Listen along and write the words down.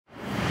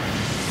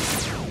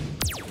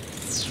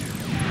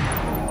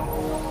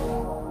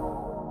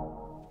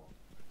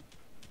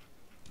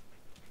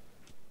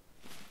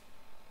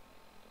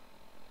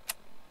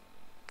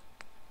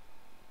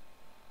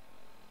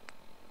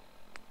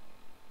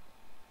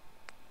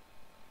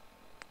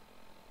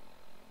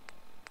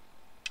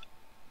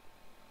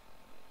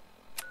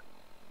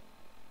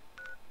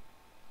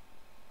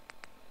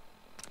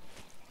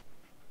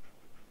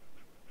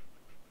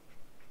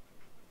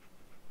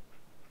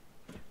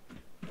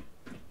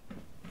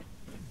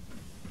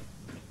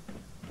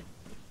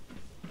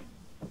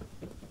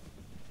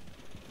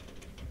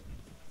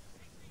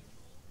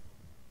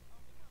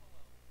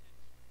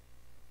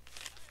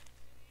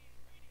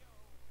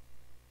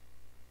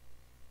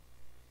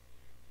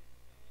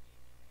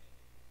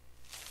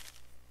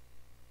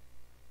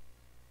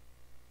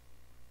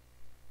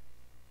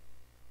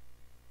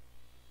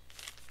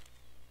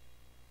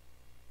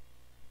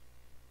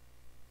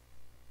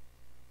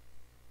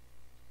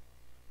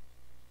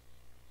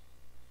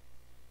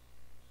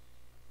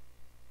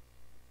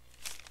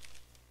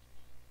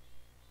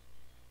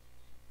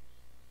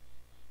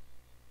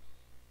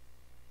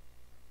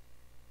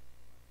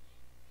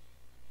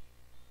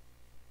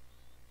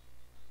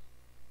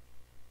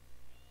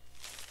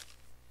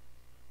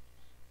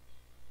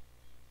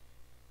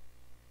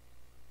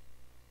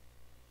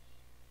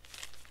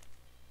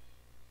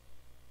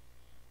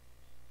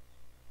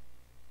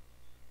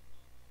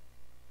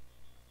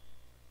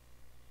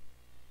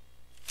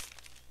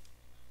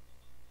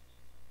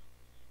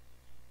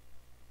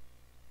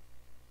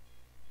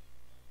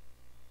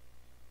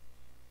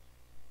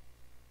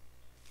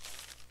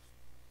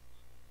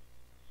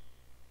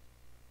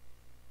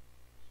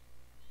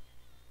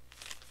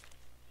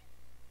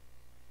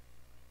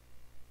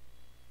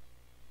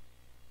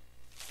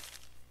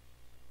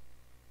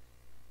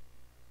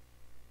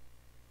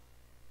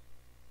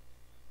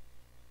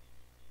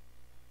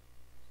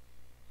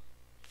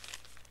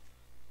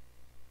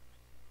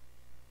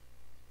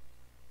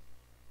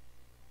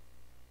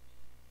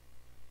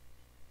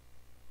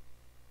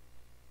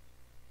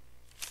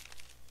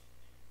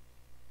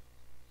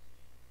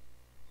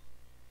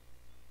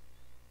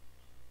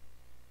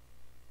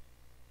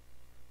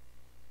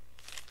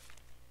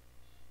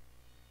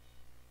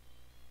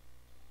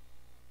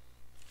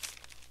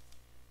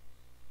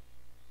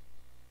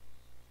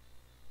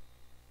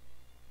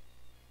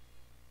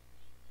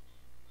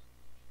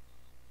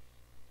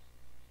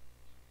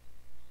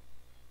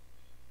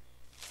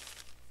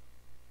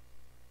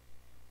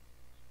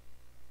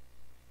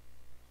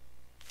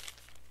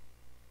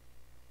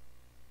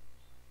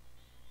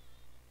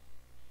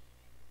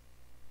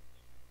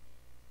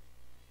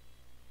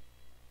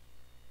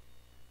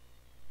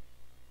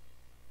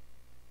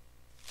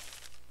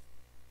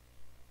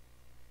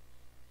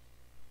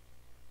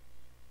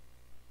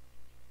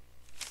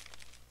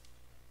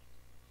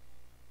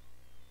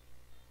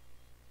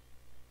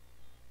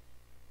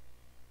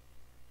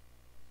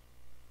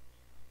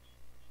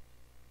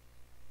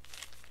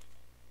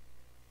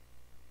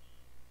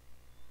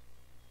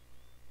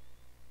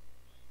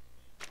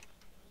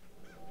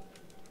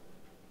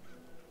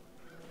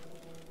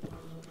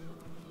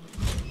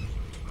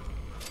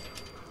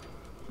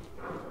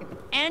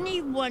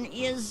anyone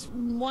is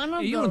one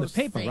of You're in the those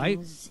paper, right?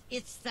 things.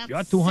 It's that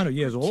You're 200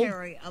 years old.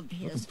 secretary of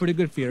his, Looking pretty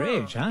good for your her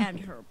age, huh? And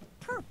her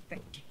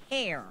perfect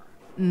hair.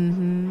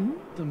 Mm-hmm.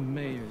 The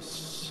mayor's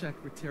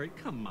secretary.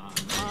 Come on.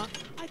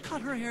 I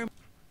cut her hair.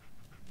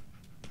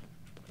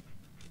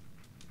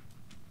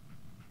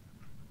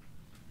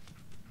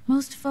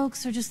 Most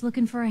folks are just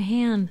looking for a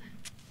hand.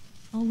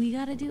 All we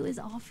gotta do is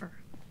offer.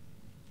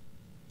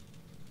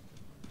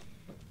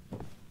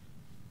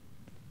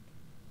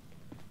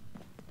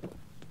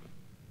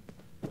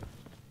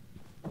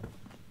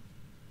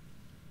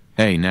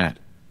 Hey, Nat.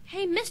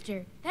 Hey,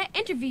 mister, that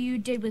interview you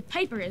did with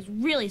Piper is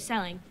really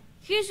selling.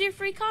 Here's your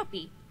free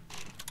copy.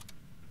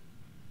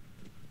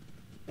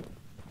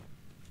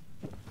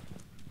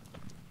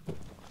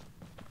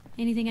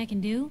 Anything I can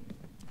do?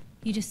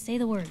 You just say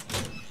the word.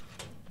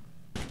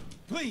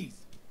 Please!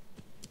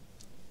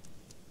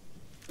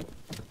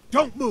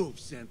 Don't move,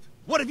 synth!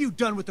 What have you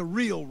done with the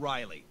real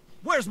Riley?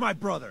 Where's my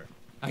brother?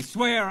 I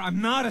swear,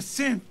 I'm not a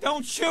synth.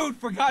 Don't shoot,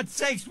 for God's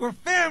sakes, we're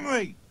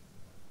family!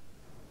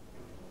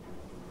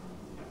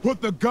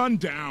 Put the gun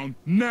down,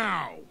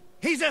 now!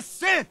 He's a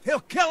synth! He'll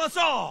kill us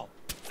all!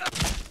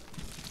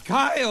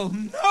 Kyle,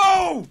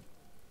 no!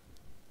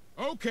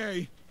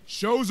 Okay,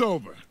 show's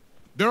over.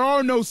 There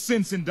are no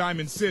synths in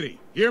Diamond City,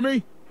 hear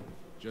me?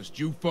 Just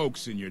you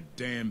folks and your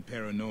damn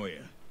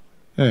paranoia.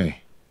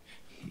 Hey.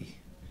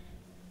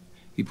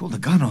 He pulled a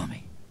gun on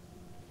me.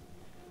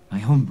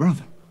 My own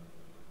brother.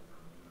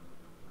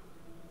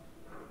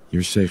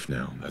 You're safe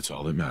now, that's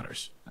all that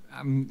matters.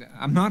 I'm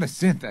not a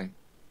synth.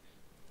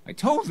 I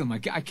told him. I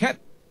kept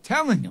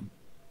telling him.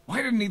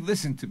 Why didn't he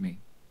listen to me?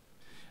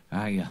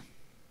 I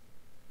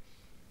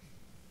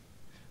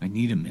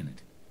need a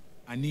minute.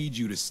 I need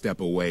you to step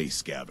away,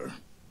 Scabber.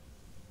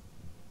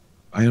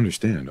 I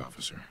understand,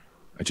 officer.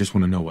 I just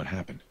want to know what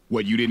happened.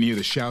 What, you didn't hear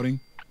the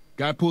shouting?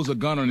 Guy pulls a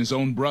gun on his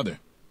own brother,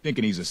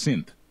 thinking he's a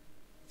synth.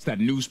 It's that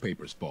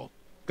newspaper's fault.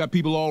 Got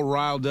people all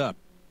riled up,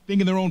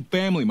 thinking their own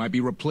family might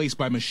be replaced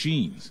by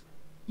machines.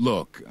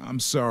 Look, I'm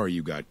sorry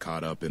you got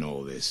caught up in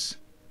all this,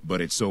 but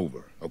it's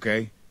over,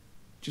 okay?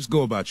 Just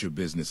go about your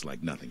business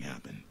like nothing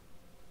happened.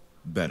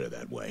 Better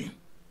that way.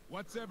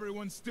 What's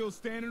everyone still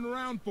standing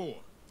around for?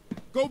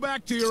 Go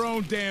back to your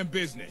own damn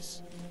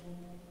business.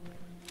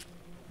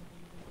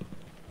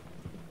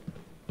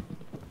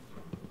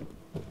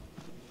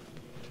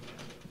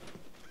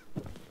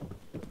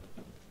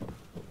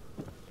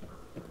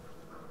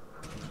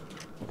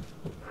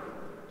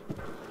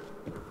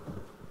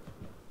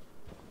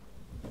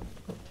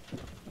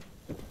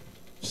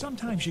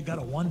 Sometimes you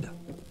gotta wonder,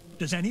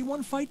 does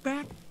anyone fight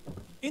back?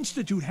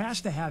 Institute has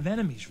to have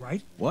enemies,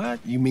 right? What?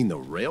 You mean the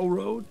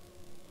railroad?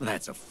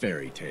 That's a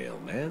fairy tale,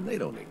 man. They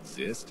don't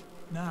exist.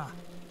 Nah,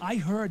 I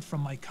heard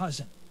from my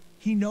cousin.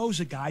 He knows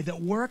a guy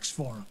that works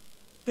for him.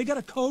 They got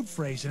a code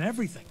phrase and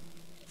everything.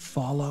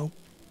 Follow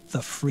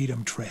the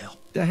Freedom Trail.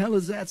 The hell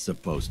is that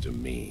supposed to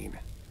mean?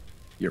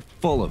 You're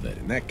full of it,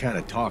 and that kind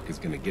of talk is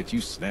gonna get you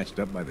snatched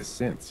up by the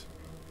synths.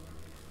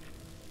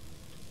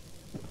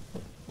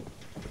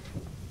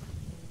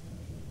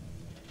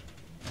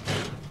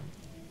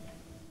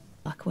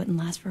 Luck wouldn't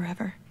last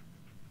forever.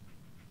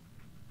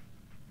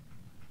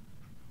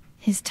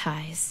 His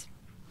ties.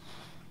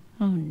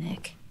 Oh,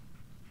 Nick.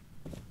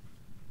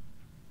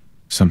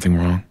 Something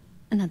wrong?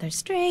 Another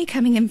stray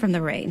coming in from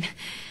the rain.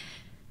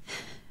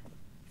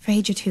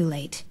 Afraid you're too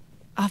late.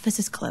 Office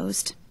is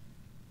closed.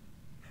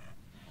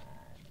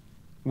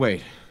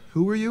 Wait,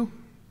 who are you?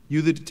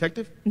 You the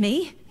detective?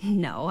 Me?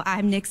 No,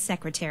 I'm Nick's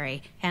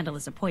secretary. Handle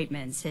his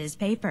appointments, his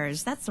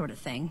papers, that sort of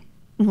thing.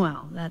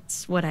 Well,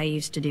 that's what I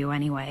used to do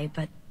anyway,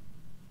 but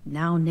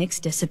now Nick's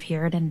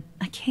disappeared and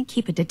I can't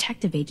keep a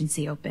detective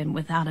agency open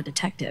without a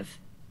detective.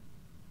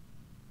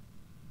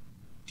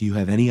 Do you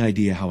have any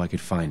idea how I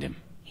could find him?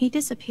 He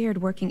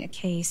disappeared working a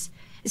case.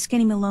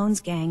 Skinny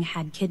Malone's gang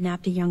had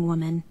kidnapped a young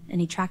woman,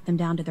 and he tracked them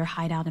down to their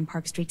hideout in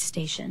Park Street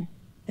Station.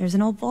 There's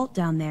an old vault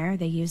down there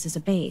they use as a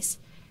base.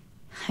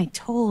 I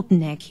told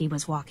Nick he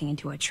was walking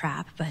into a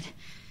trap, but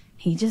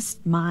he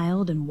just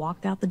smiled and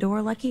walked out the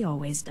door like he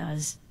always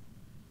does.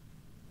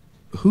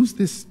 Who's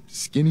this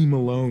Skinny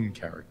Malone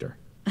character?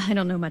 I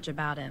don't know much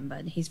about him,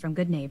 but he's from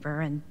Good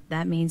Neighbor, and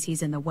that means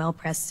he's in the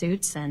well-pressed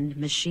suits and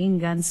machine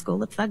gun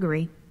school of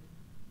thuggery.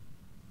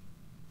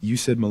 You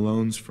said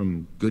Malone's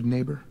from Good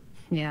Neighbor?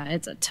 Yeah,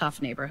 it's a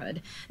tough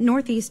neighborhood.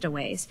 Northeast a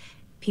ways.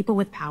 People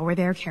with power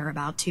there care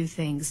about two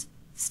things: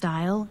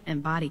 style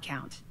and body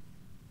count.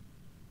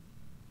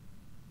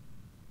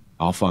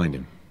 I'll find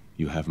him.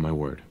 You have my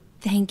word.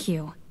 Thank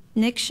you.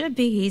 Nick should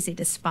be easy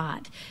to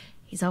spot.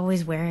 He's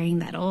always wearing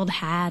that old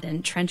hat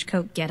and trench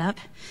coat getup.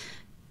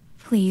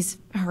 Please,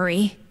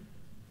 hurry.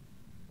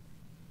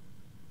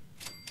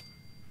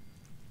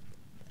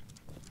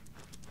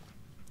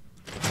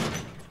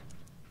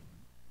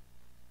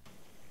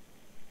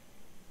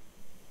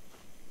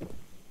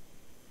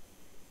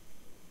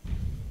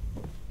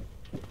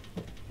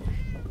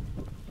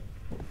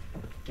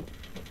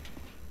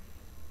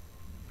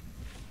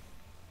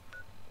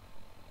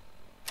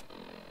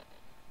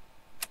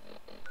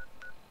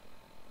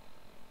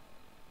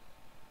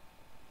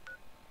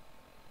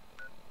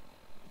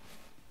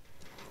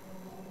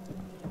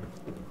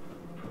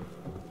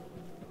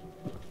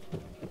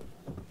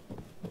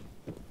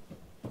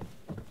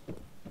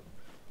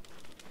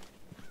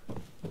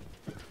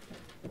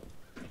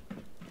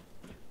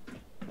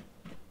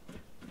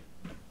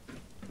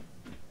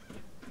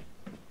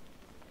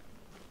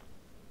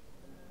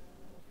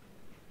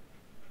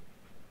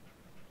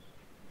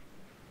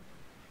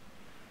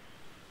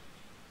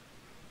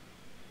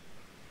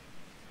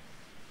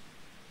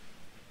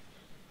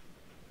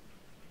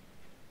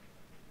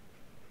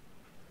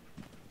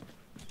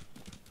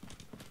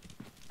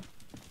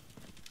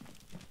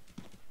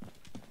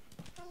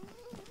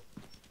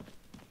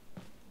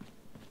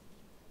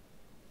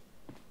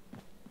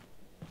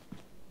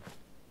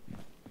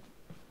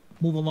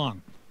 Move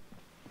along.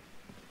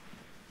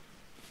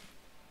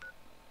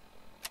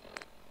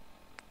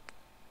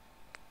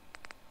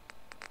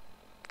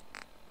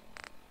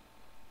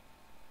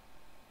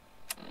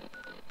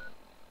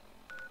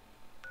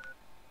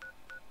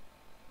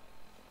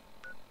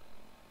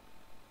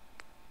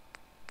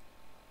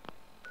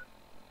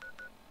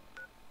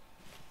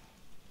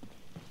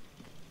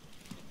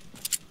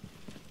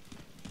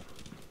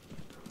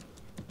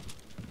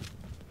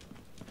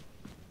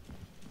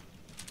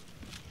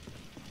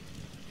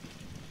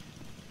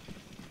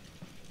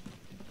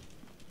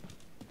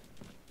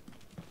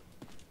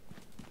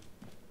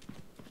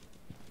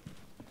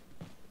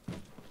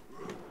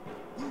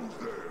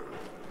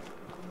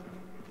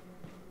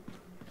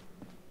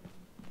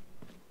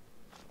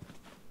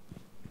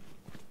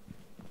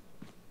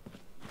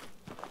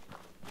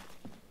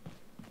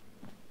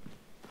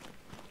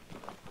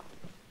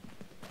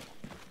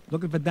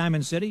 Looking for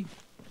Diamond City?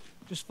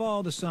 Just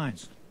follow the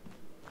signs.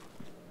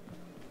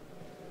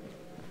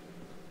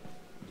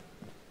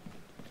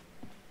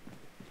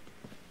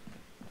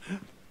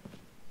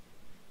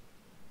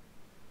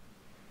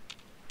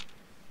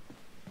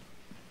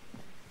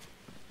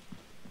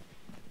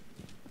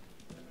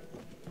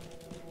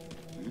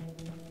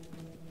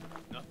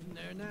 Nothing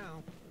there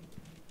now.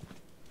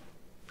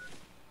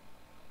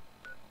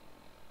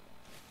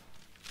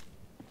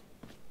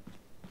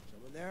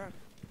 Someone there?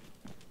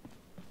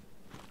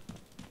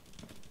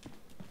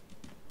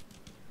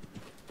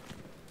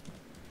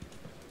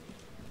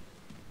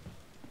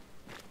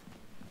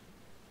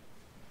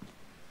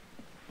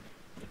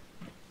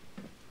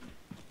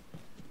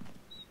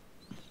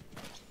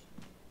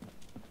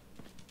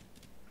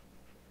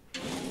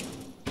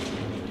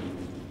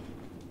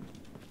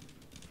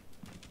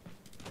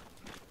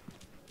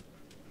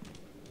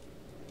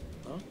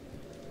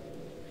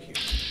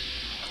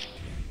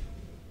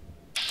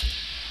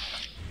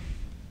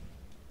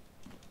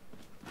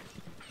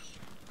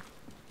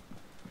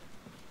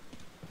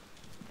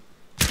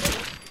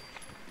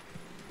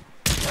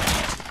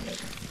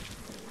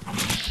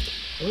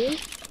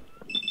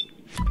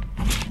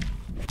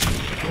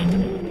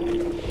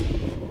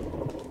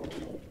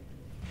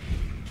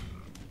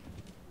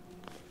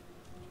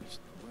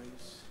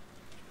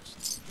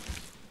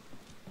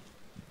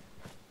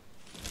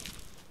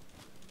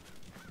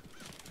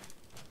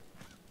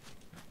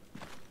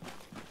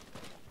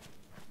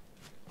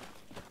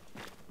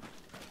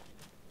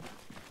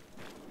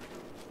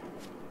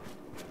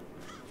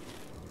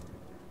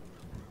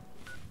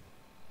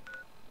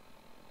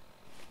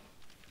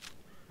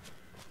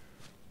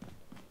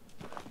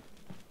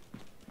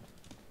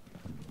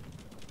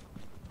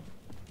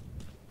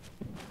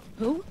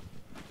 Who?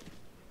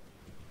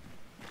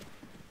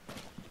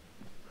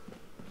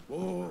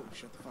 Whoa,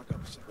 shut the fuck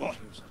up a second. What?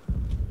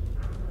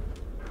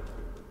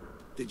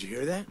 Did you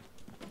hear that?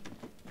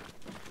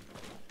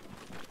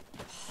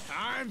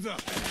 Time's up.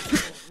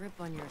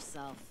 Rip on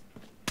yourself.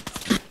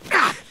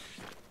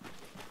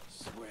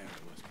 Swear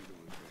I must be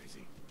going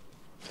crazy.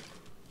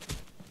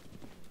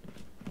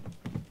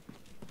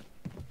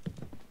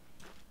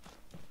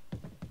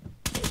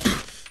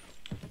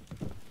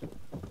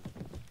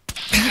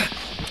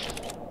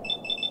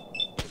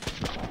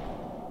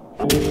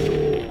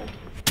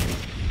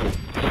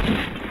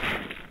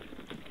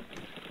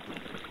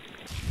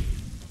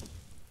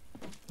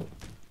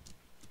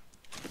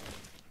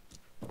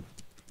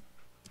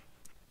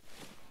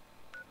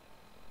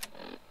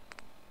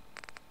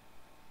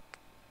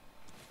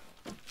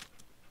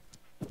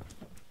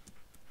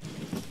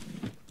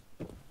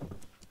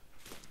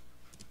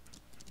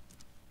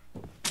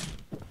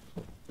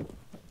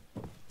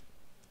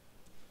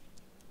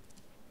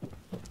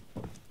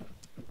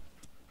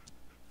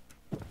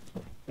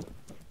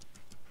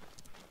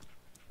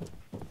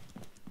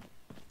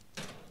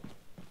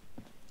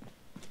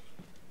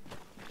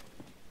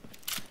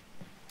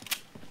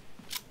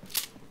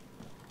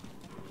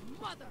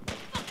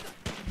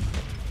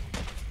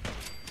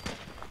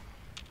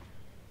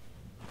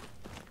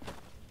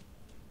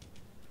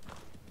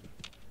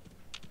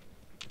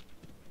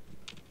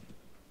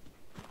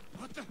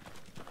 What the?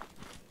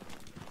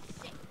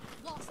 Shit,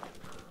 lost him.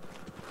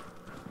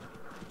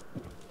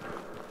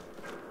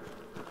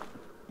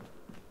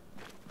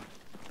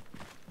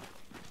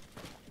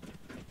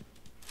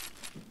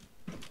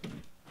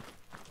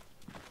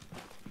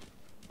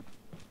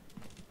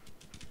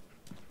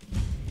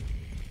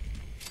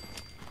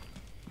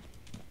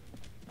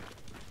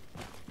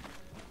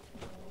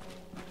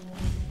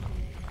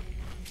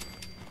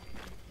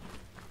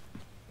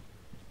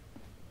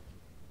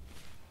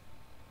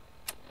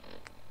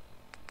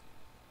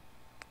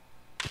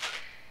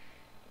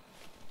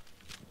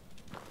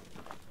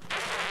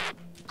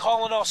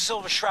 Calling all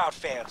Silver Shroud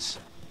fans.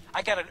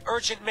 I got an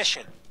urgent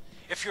mission.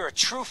 If you're a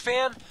true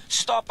fan,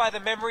 stop by the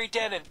Memory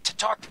Den and to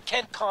talk to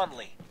Kent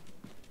Conley.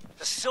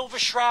 The Silver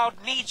Shroud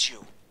needs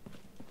you.